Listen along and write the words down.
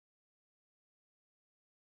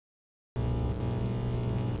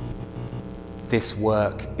This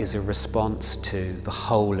work is a response to the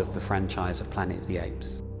whole of the franchise of Planet of the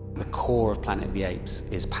Apes. The core of Planet of the Apes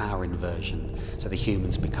is power inversion, so the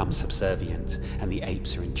humans become subservient and the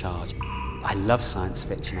apes are in charge. I love science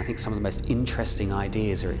fiction. I think some of the most interesting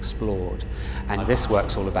ideas are explored. And this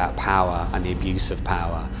work's all about power and the abuse of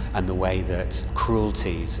power and the way that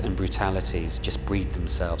cruelties and brutalities just breed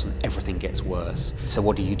themselves and everything gets worse. So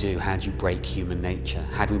what do you do? How do you break human nature?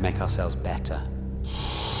 How do we make ourselves better?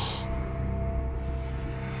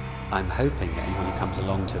 I'm hoping that anyone who comes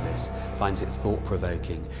along to this finds it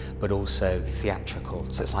thought-provoking, but also theatrical.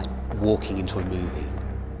 So it's like walking into a movie.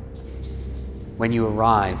 When you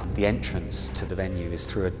arrive, the entrance to the venue is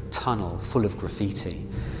through a tunnel full of graffiti.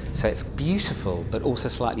 So it's beautiful, but also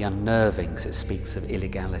slightly unnerving because it speaks of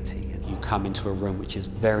illegality. And you come into a room which is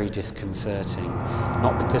very disconcerting,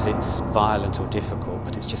 not because it's violent or difficult,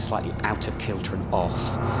 but it's just slightly out of kilter and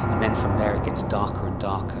off. And then from there it gets darker and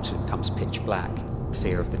darker until it becomes pitch black.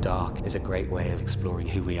 Fear of the dark is a great way of exploring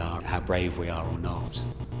who we are, how brave we are or not.